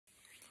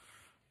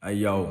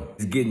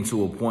It's getting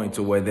to a point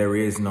to where there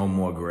is no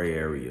more gray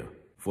area.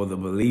 For the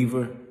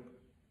believer,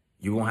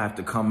 you're going to have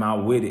to come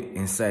out with it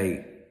and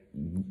say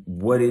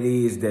what it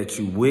is that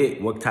you with,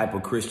 what type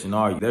of Christian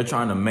are you? They're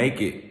trying to make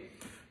it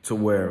to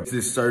where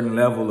this certain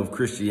level of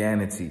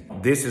Christianity,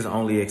 this is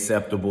only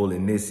acceptable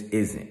and this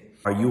isn't.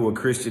 Are you a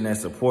Christian that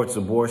supports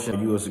abortion?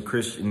 Are you a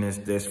Christian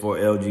that's for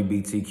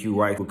LGBTQ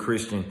rights? A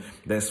Christian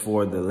that's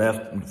for the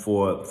left,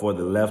 for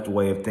the left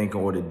way of thinking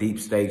or the deep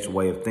state's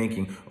way of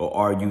thinking? Or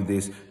are you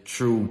this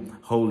true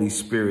Holy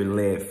Spirit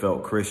led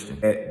felt Christian?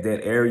 That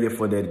area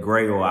for that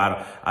gray, or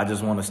I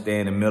just want to stay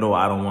in the middle.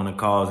 I don't want to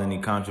cause any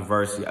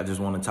controversy. I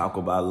just want to talk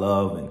about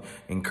love and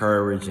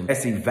encourage, and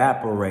that's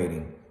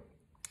evaporating.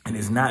 And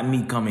it's not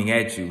me coming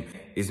at you.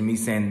 It's me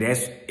saying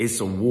it's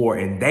a war,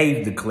 and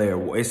they've declared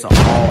war. It's an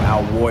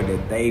all-out war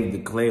that they've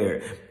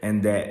declared,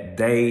 and that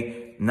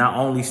they not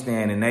only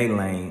stand in their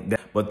lane,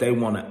 but they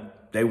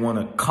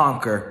wanna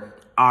conquer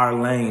our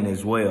lane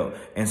as well.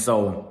 And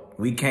so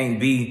we can't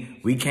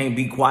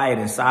be quiet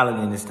and silent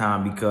in this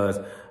time, because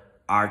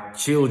our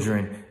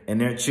children and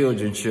their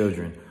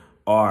children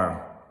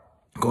are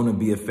going to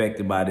be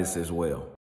affected by this as well.